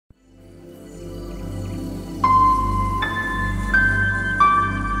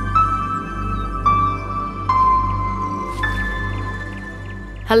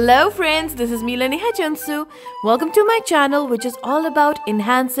Hello friends, this is Neha Junsu. Welcome to my channel which is all about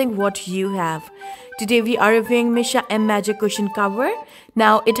enhancing what you have. Today we are reviewing MISSHA M Magic Cushion Cover.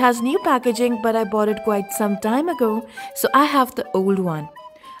 Now it has new packaging but I bought it quite some time ago, so I have the old one.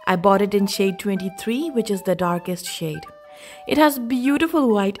 I bought it in shade 23, which is the darkest shade. It has beautiful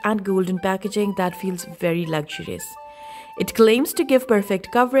white and golden packaging that feels very luxurious. It claims to give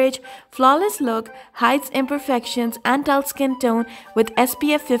perfect coverage, flawless look, hides imperfections and dull skin tone with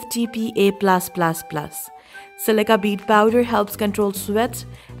SPF 50 PA+++. Silica bead powder helps control sweat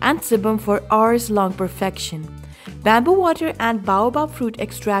and sebum for hours-long perfection. Bamboo water and baobab fruit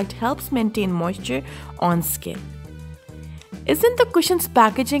extract helps maintain moisture on skin. Isn't the cushion's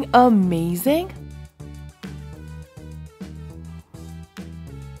packaging amazing?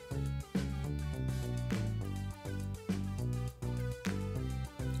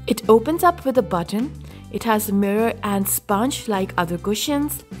 It opens up with a button. It has a mirror and sponge like other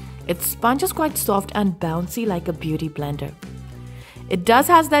cushions. Its sponge is quite soft and bouncy like a beauty blender. It does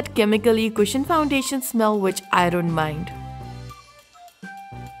has that chemically cushion foundation smell which I don't mind.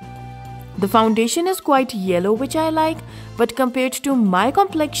 The foundation is quite yellow which I like, but compared to my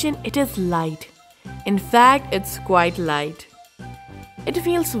complexion it is light. In fact, it's quite light. It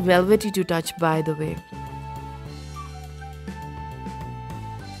feels velvety to touch, by the way.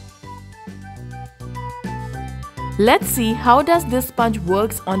 Let's see how does this sponge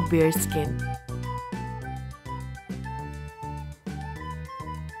works on bare skin.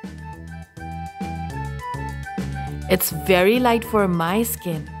 It's very light for my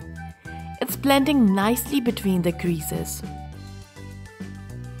skin. It's blending nicely between the creases.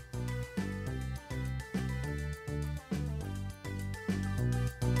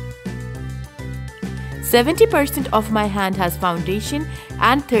 %70 of my hand has foundation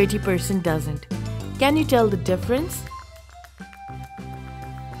and 30% doesn't. Can you tell the difference?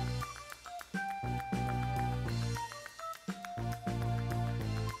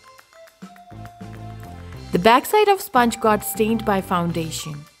 The backside of sponge got stained by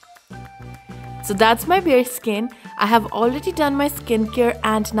foundation. So that's my bare skin. I have already done my skincare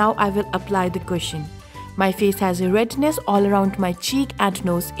and now I will apply the cushion. My face has a redness all around my cheek and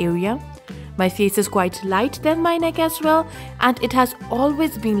nose area. My face is quite light than my neck as well, and it has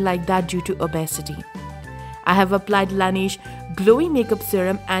always been like that due to obesity. I have applied Laneige Glowy Makeup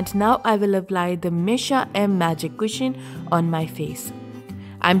Serum and now I will apply the MISSHA M Magic Cushion on my face.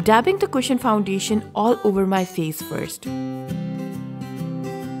 I'm dabbing the cushion foundation all over my face first.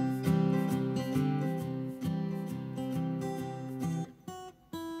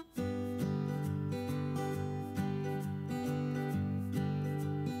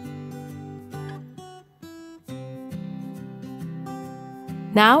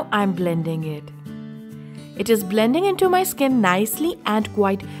 Now I'm blending it. It is blending into my skin nicely and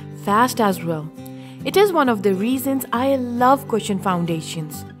quite fast as well. It is one of the reasons I love cushion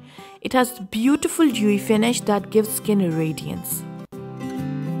foundations. It has beautiful dewy finish that gives skin a radiance.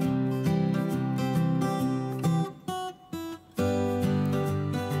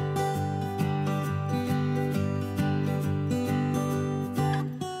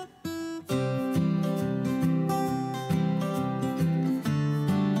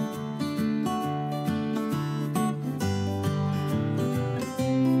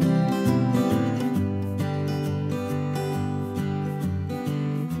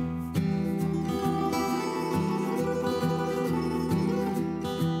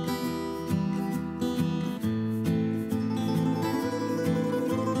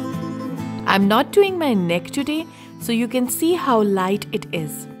 I'm not doing my neck today, so you can see how light it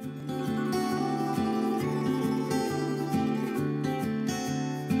is.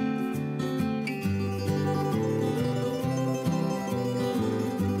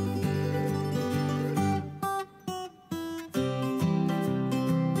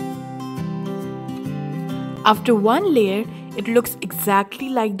 After one layer, it looks exactly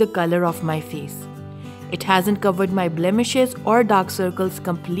like the color of my face. It hasn't covered my blemishes or dark circles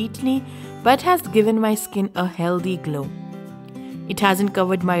completely, but has given my skin a healthy glow. It hasn't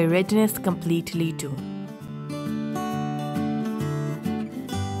covered my redness completely too.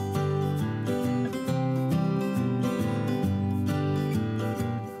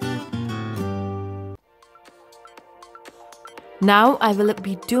 Now I will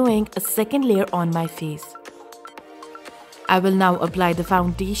be doing a second layer on my face. I will now apply the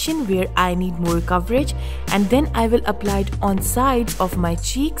foundation where I need more coverage, and then I will apply it on sides of my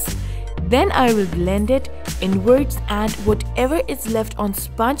cheeks. Then I will blend it inwards, and whatever is left on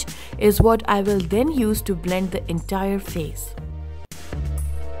sponge is what I will then use to blend the entire face.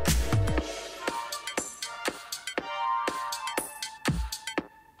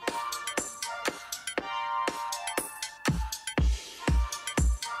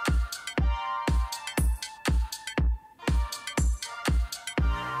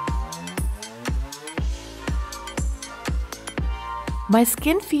 My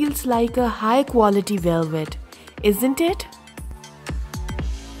skin feels like a high quality velvet, isn't it?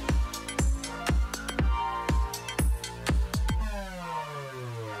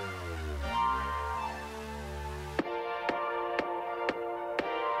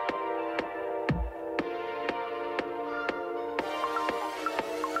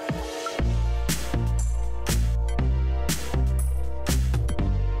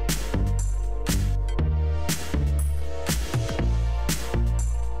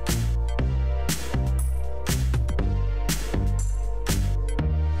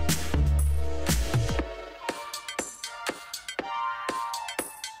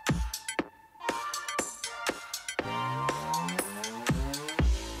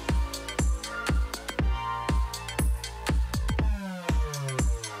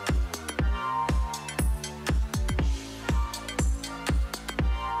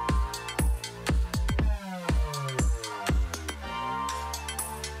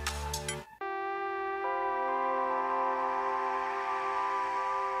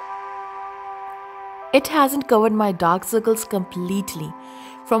 It hasn't covered my dark circles completely.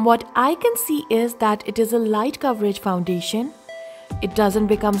 From what I can see is that it is a light coverage foundation. It doesn't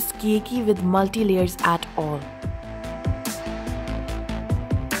become cakey with multi-layers at all.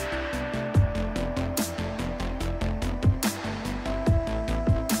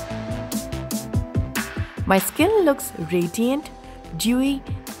 My skin looks radiant, dewy,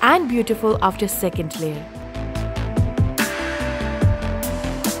 and beautiful after second layer.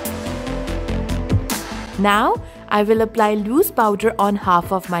 Now, I will apply loose powder on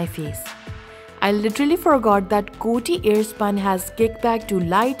half of my face. I literally forgot that Coty Airspun has kickback to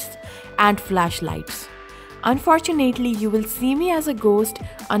lights and flashlights. Unfortunately, you will see me as a ghost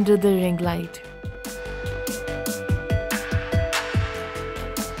under the ring light.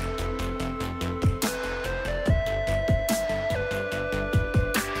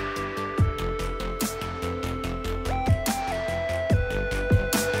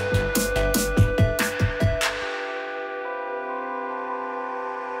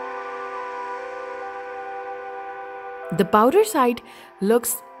 The powder side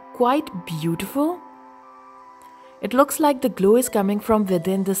looks quite beautiful. It looks like the glow is coming from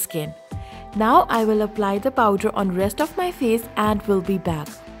within the skin. Now I will apply the powder on rest of my face and will be back.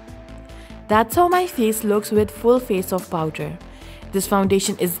 That's how my face looks with full face of powder. This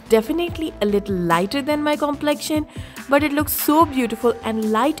foundation is definitely a little lighter than my complexion, but it looks so beautiful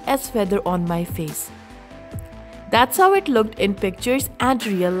and light as feather on my face. That's how it looked in pictures and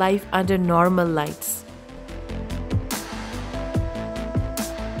real life under normal lights.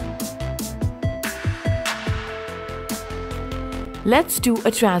 Let's do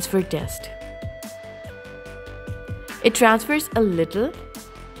a transfer test. It transfers a little.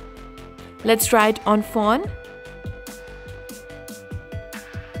 Let's try it on fawn.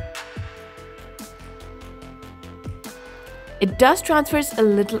 It does transfers a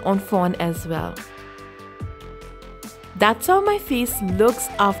little on fawn as well. That's how my face looks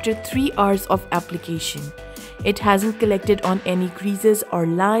after 3 hours of application. It hasn't collected on any creases or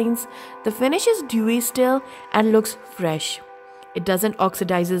lines. The finish is dewy still and looks fresh. It doesn't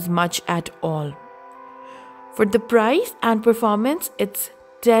oxidize much at all. For the price and performance, it's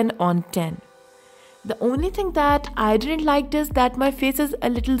 10 on 10. The only thing that I didn't like is that my face is a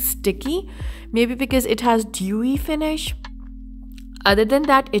little sticky, maybe because it has dewy finish. Other than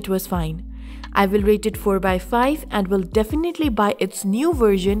that, it was fine. I will rate it 4/5 and will definitely buy its new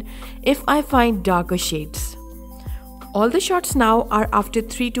version if I find darker shades. All the shots now are after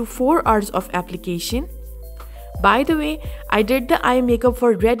 3 to 4 hours of application. By the way, I did the eye makeup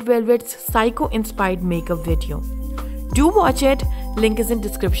for Red Velvet's Psycho inspired makeup video. Do watch it, link is in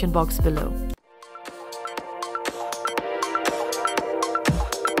description box below.